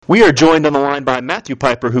We are joined on the line by Matthew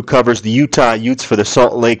Piper, who covers the Utah Utes for the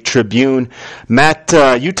Salt Lake Tribune. Matt,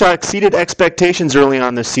 Utah exceeded expectations early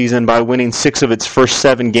on this season by winning 6 of its first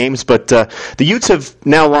 7 games, but the Utes have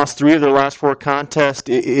now lost 3 of their last 4 contests.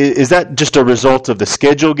 Is that just a result of the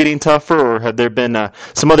schedule getting tougher, or have there been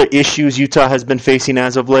some other issues Utah has been facing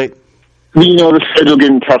as of late? The schedule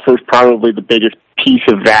getting tougher is probably the biggest piece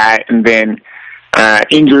of that, and then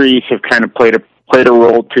injuries have kind of played a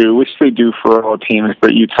role too, which they do for all teams,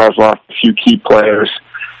 but Utah's lost a few key players.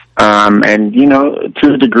 And,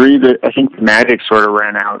 to a degree that I think the Magic sort of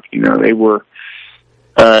ran out. They were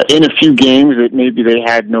in a few games that maybe they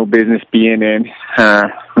had no business being in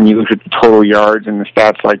when you look at the total yards and the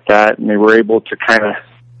stats like that, and they were able to kind of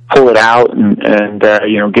pull it out and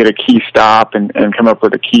get a key stop and come up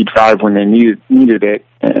with a key drive when they needed it.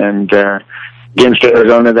 And against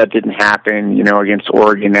Arizona, that didn't happen. Against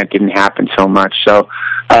Oregon, that didn't happen so much. So,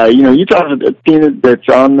 Utah's a team that's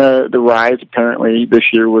on the rise. Apparently, this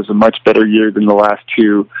year was a much better year than the last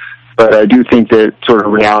 2. But I do think that sort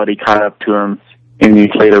of reality caught up to them in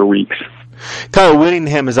these later weeks. Kyle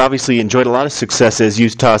Whittingham has obviously enjoyed a lot of success as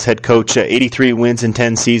Utah's head coach, 83 wins in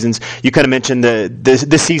 10 seasons. You kind of mentioned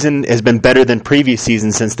this season has been better than previous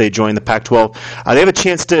seasons since they joined the Pac-12. They have a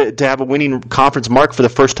chance to have a winning conference mark for the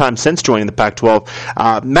first time since joining the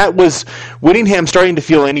Pac-12. Matt, was Whittingham starting to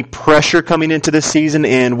feel any pressure coming into this season,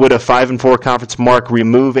 and would a 5-4 conference mark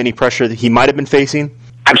remove any pressure that he might have been facing?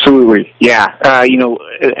 Absolutely, yeah.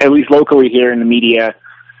 At least locally here in the media,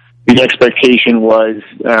 the expectation was,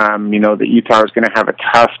 that Utah was going to have a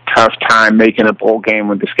tough time making a bowl game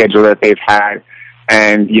with the schedule that they've had.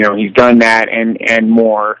 And, he's done that and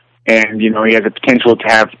more. And, he has the potential to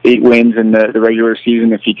have 8 wins in the regular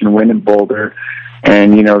season if he can win in Boulder.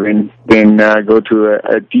 And, then go to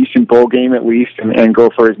a decent bowl game at least and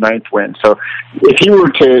go for his 9th win. So if he were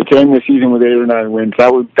to end the season with 8 or 9 wins,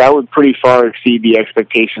 that would pretty far exceed the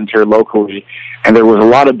expectations here locally. And there was a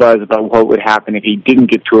lot of buzz about what would happen if he didn't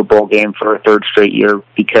get to a bowl game for a 3rd straight year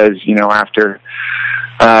because, after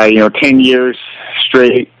 10 years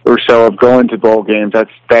straight or so of going to bowl games,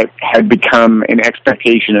 that had become an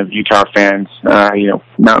expectation of Utah fans.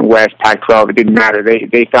 Mountain West, Pac-12, it didn't matter.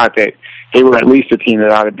 They thought that they were at least a team that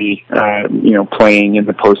ought to be, playing in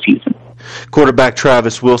the postseason. Quarterback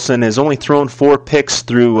Travis Wilson has only thrown 4 picks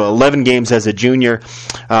through 11 games as a junior.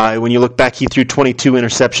 When you look back, he threw 22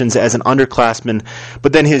 interceptions as an underclassman,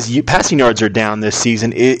 but then his passing yards are down this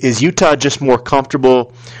season. Is Utah just more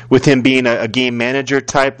comfortable with him being a game manager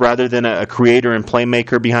type rather than a creator and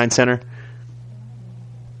playmaker behind center?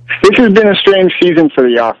 This has been a strange season for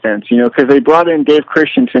the offense, because they brought in Dave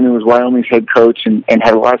Christensen, who was Wyoming's head coach, and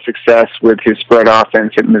had a lot of success with his spread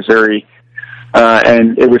offense at Missouri.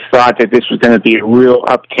 And it was thought that this was going to be a real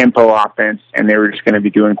up-tempo offense, and they were just going to be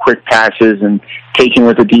doing quick passes and taking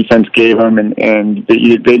what the defense gave them, and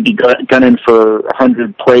they'd be gunning for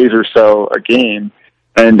 100 plays or so a game.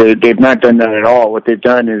 And they've not done that at all. What they've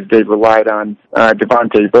done is they've relied on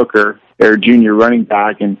Devontae Booker, their junior running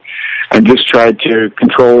back, and just tried to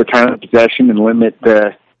control the time of possession and limit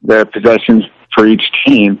the possessions for each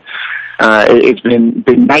team. It's been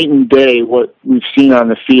night and day what we've seen on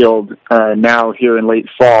the field now here in late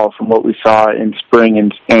fall from what we saw in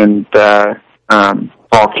spring and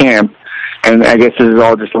fall camp. And I guess this is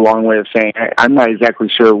all just a long way of saying I'm not exactly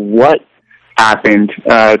sure what happened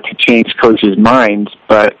to change coaches' minds,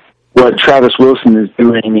 but what Travis Wilson is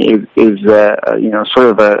doing is sort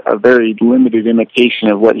of a very limited imitation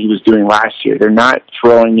of what he was doing last year. They're not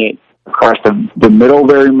throwing it across the middle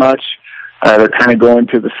very much. They're kind of going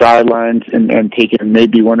to the sidelines and taking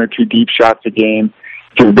maybe 1 or 2 deep shots a game.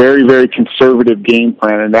 It's a very, very conservative game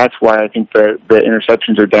plan, and that's why I think the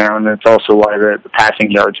interceptions are down, and it's also why the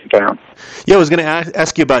passing yards are down. Yeah, I was going to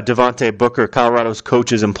ask you about Devontae Booker. Colorado's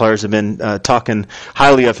coaches and players have been talking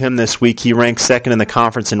highly of him this week. He ranked 2nd in the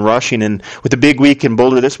conference in rushing, and with a big week in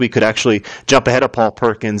Boulder this week, could actually jump ahead of Paul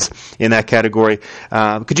Perkins in that category.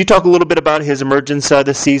 Could you talk a little bit about his emergence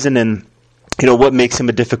this season and what makes him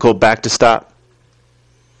a difficult back to stop?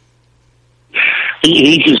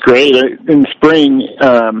 He's just great. In spring,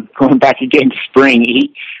 going back again to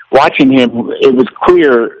spring, watching him, it was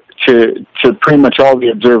clear to pretty much all the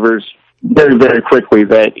observers very, very quickly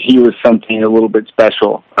that he was something a little bit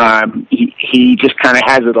special. He just kind of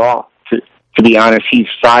has it all, to be honest. He's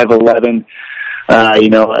 5'11". I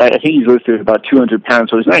think he's listed at about 200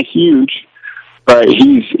 pounds, so he's not huge, but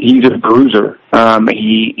he's a bruiser.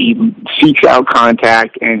 He seeks out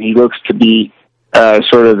contact, and he looks to be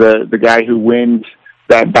sort of the guy who wins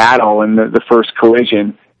that battle in the first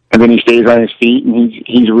collision, and then he stays on his feet, and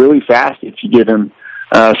he's really fast if you give him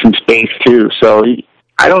some space too. So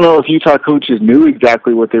I don't know if Utah coaches knew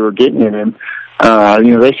exactly what they were getting in him.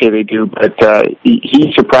 They say they do, but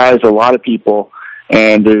he surprised a lot of people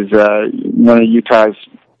and is one of Utah's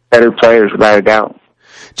better players without a doubt.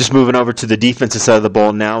 Just moving over to the defensive side of the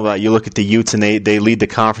ball now, you look at the Utes, and they lead the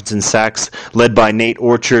conference in sacks, led by Nate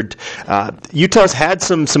Orchard. Utah's had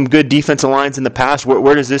some good defensive lines in the past.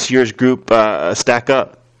 Where does this year's group stack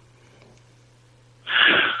up?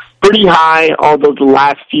 Pretty high, although the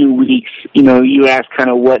last few weeks, you asked kind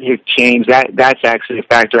of what has changed. That's actually a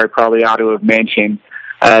factor I probably ought to have mentioned.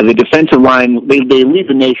 The defensive line, they lead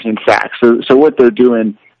the nation in sacks, so what they're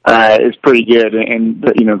doing is pretty good, and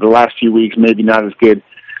the last few weeks maybe not as good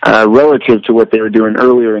relative to what they were doing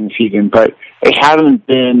earlier in the season, but they haven't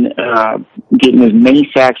been getting as many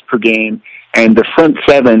sacks per game, and the front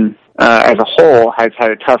seven as a whole has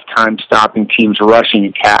had a tough time stopping teams' rushing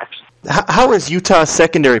attacks. How has Utah's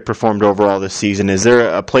secondary performed overall this season? Is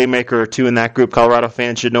there a playmaker or two in that group Colorado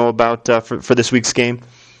fans should know about for this week's game?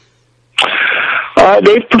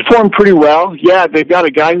 They've performed pretty well. Yeah, they've got a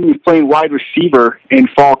guy who's playing wide receiver in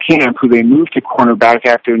fall camp who they moved to cornerback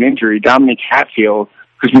after an injury, Dominic Hatfield,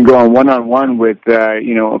 who's been going one-on-one with,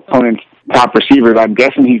 opponent's top receivers. I'm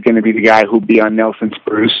guessing he's going to be the guy who'll be on Nelson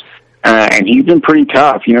Spruce. And he's been pretty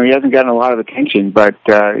tough. He hasn't gotten a lot of attention, but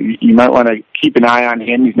you might want to keep an eye on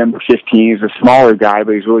him. He's number 15. He's a smaller guy,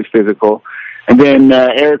 but he's really physical. And then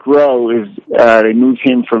Eric Rowe they moved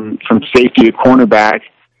him from safety to cornerback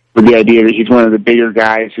with the idea that he's one of the bigger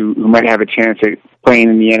guys who might have a chance at playing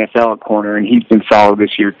in the NFL at corner, and he's been solid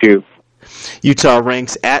this year too. Utah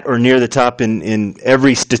ranks at or near the top in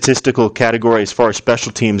every statistical category as far as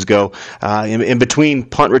special teams go. In between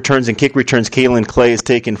punt returns and kick returns, Kalen Clay has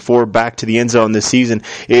taken 4 back to the end zone this season.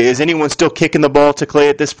 Is anyone still kicking the ball to Clay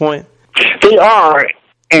at this point? They are,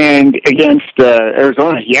 and against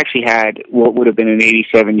Arizona, he actually had what would have been an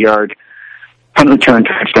 87-yard punt return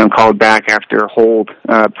touchdown called back after a hold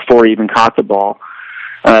before he even caught the ball.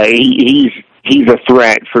 He's a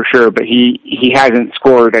threat for sure, but he hasn't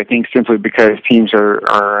scored, I think, simply because teams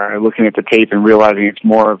are looking at the tape and realizing it's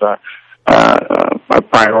more of a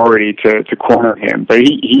priority to corner him. But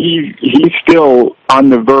he's still on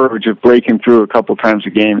the verge of breaking through a couple times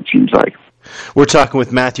a game, it seems like. We're talking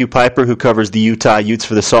with Matthew Piper, who covers the Utah Utes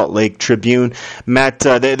for the Salt Lake Tribune. Matt,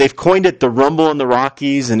 they've coined it the Rumble in the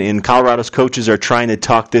Rockies, and Colorado's coaches are trying to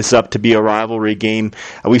talk this up to be a rivalry game.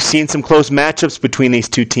 We've seen some close matchups between these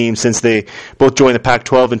two teams since they both joined the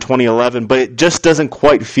Pac-12 in 2011, but it just doesn't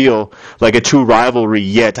quite feel like a true rivalry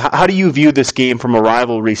yet. How do you view this game from a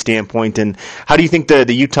rivalry standpoint, and how do you think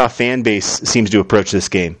the Utah fan base seems to approach this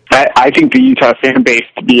game? I think the Utah fan base,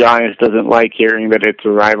 to be honest, doesn't like hearing that it's a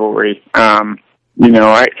rivalry.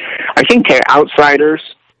 I think to outsiders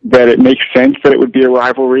that it makes sense that it would be a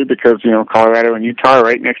rivalry because, Colorado and Utah are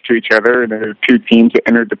right next to each other, and there are two teams that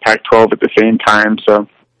entered the Pac-12 at the same time. So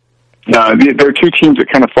there are two teams that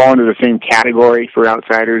kind of fall into the same category for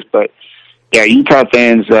outsiders. But, yeah, Utah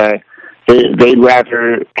fans, they'd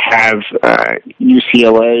rather have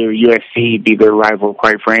UCLA or USC be their rival,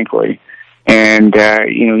 quite frankly. And,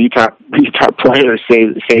 Utah players say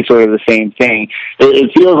sort of the same thing.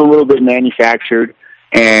 It feels a little bit manufactured,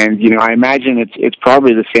 and, I imagine it's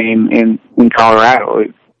probably the same in Colorado.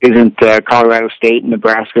 Isn't Colorado State and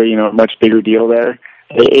Nebraska, a much bigger deal there?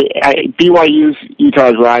 BYU's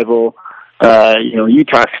Utah's rival.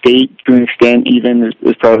 Utah State, to an extent, even,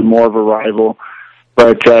 is probably more of a rival.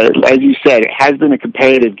 But, as you said, it has been a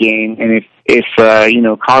competitive game, and if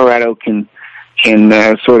Colorado can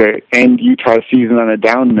sort of end Utah's season on a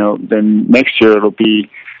down note, then next year it'll be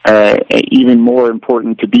even more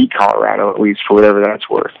important to beat Colorado, at least for whatever that's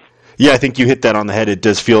worth. Yeah, I think you hit that on the head. It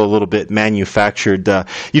does feel a little bit manufactured.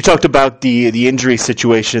 You talked about the injury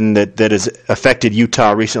situation that has affected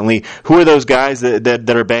Utah recently. Who are those guys that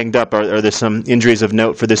are banged up? Are there some injuries of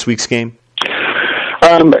note for this week's game?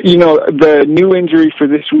 The new injury for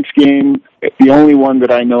this week's game, the only one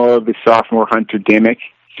that I know of is sophomore Hunter Dimick.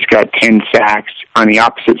 He's got 10 sacks. On the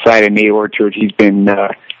opposite side of Nate Orchard, he's been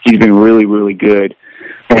really, really good.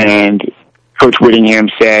 And Coach Whittingham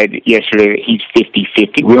said yesterday that he's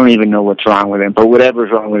 50-50. We don't even know what's wrong with him, but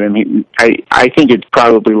whatever's wrong with him, I think it's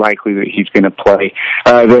probably likely that he's going to play.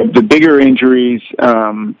 The bigger injuries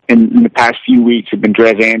in the past few weeks have been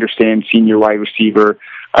Drez Anderson, senior wide receiver.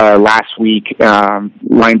 Last week,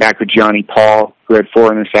 linebacker Johnny Paul, who had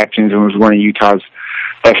 4 interceptions and was one of Utah's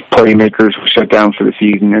best playmakers, was shut down for the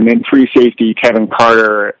season. And then free safety Kevin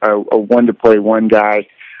Carter, a one-to-play-one guy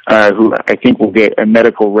who I think will get a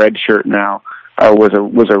medical red shirt now, was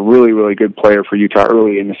a really, really good player for Utah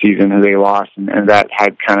early in the season who they lost, and that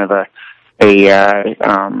had kind of a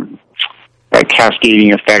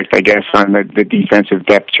cascading effect, I guess, on the defensive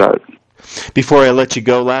depth chart. Before I let you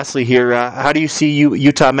go, lastly here, how do you see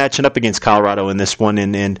Utah matching up against Colorado in this one,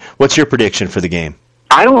 and what's your prediction for the game?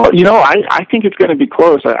 I think it's going to be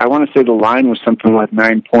close. I want to say the line was something like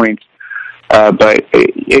 9 points, but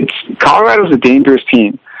Colorado's a dangerous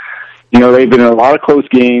team. They've been in a lot of close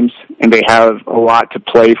games, and they have a lot to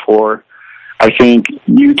play for. I think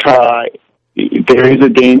Utah, there is a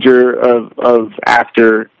danger of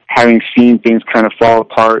after having seen things kind of fall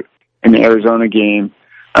apart in the Arizona game,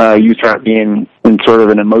 Utah being in sort of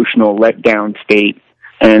an emotional letdown state.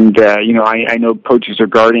 And, I know coaches are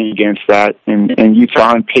guarding against that, and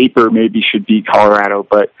Utah on paper maybe should beat Colorado,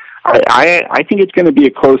 but I think it's going to be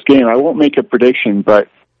a close game. I won't make a prediction, but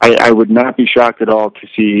I would not be shocked at all to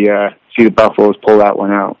see the Buffaloes pull that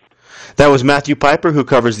one out. That was Matthew Piper, who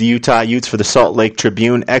covers the Utah Utes for the Salt Lake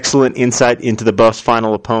Tribune. Excellent insight into the Buffs'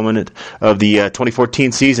 final opponent of the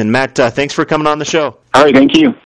 2014 season. Matt, thanks for coming on the show. All right, thank you.